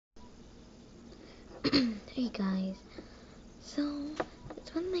Hey guys, so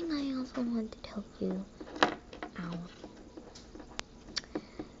it's one thing I also want to tell you. Ow.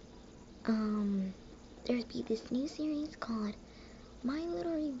 There's this new series called My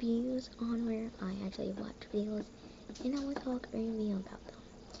Little Reviews on where I actually watch videos and I will talk a review about them.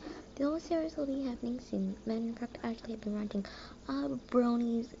 The whole series will be happening soon. Matter of fact, actually I've been watching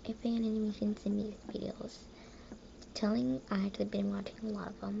Brony's fan animations and music videos. I actually been watching a lot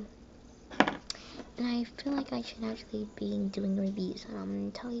of them. And I feel like I should actually be doing reviews and I'm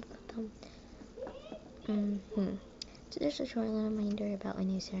gonna tell you about them. So there's a short little reminder about my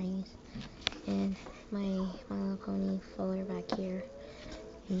new series and my Little Pony folder back here.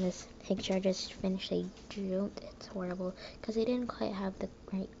 And this picture I just finished I drew. It's horrible because I didn't quite have the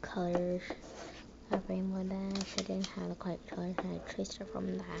right colors of Rainbow Dash. I didn't have the correct colors. I traced it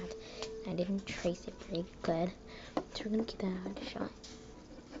from that. I didn't trace it very good. So we're gonna keep that a shot.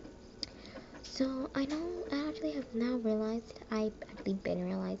 So I actually have now realized, I've actually been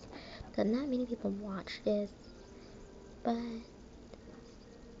realized that not many people watch this, but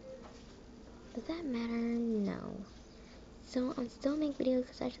does that matter? No. So I'm still making videos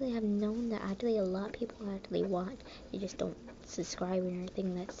because I actually have known that actually a lot of people actually watch. They just don't subscribe or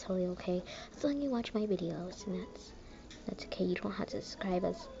anything. That's totally okay. As long as you watch my videos, and that's okay. You don't have to subscribe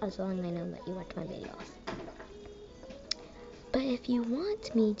as long as I know that you watch my videos. But if you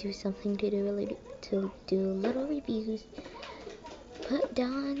want me to do something to do little reviews, put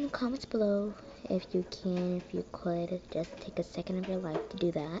down in the comments below if you can, if you could. Just take a second of your life to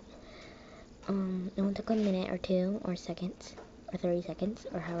do that. It won't take a minute or 2 or seconds or 30 seconds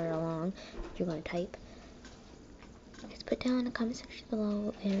or however long you're going to type. Just put down in the comment section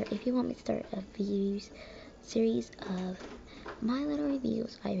below if you want me to start a series of my little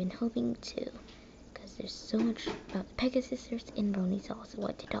reviews. I've been hoping to, because there's so much about the Pegasus sisters and Bronies also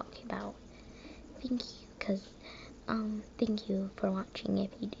what to talk about. Thank you for watching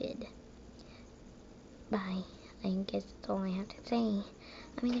if you did. Bye. I guess that's all I have to say.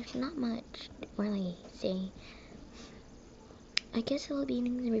 I mean, there's not much really to say. I guess I'll be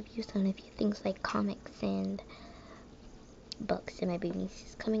doing reviews on a few things like comics and books, and my baby niece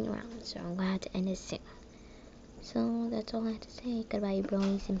is coming around, so I'm glad to end this soon. So that's all I have to say. Goodbye,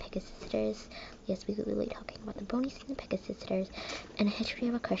 Bronies and Pegasus sisters. Yes, we will be talking about the Bronies and the Pegasus sisters, and the history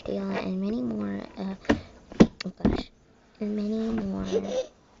of a crush tale, and many more.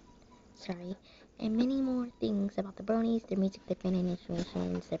 And many more things about the Bronies, their music, their fan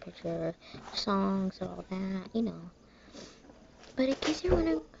animations, their picture, songs, all that, you know. But in case you're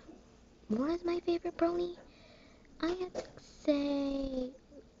wondering, what is my favorite Brony? I have to say,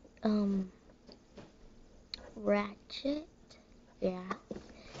 Ratchet. Yeah.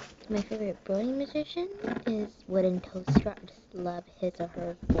 My favorite Brony musician is Wooden Toaster. I just love his or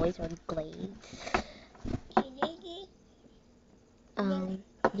her voice or glades.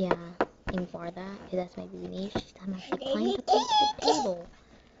 Yeah. Ignore that, because that's my baby niece. I'm actually climbing up onto the table.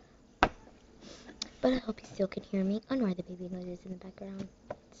 But I hope you still can hear me. Ignore the baby noises in the background.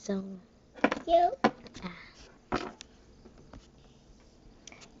 So,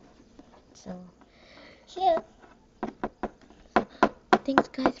 thanks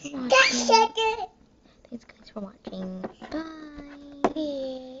guys for watching. Bye.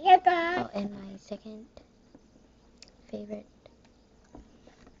 Oh, and my second favorite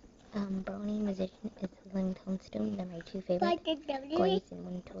Brony musician is Wooden Toadstone. They're my two favorite. Glaze and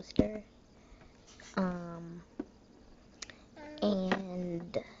Wooden Toaster.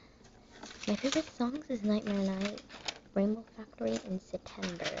 And my favorite songs is Nightmare Night, Rainbow Factory, and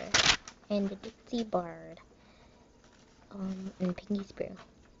September, and the Dixie Bard, and Pinky's Brew,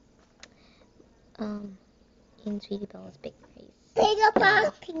 and Sweetie Belle's Big Race. Yeah.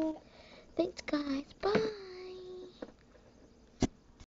 Thanks guys, bye!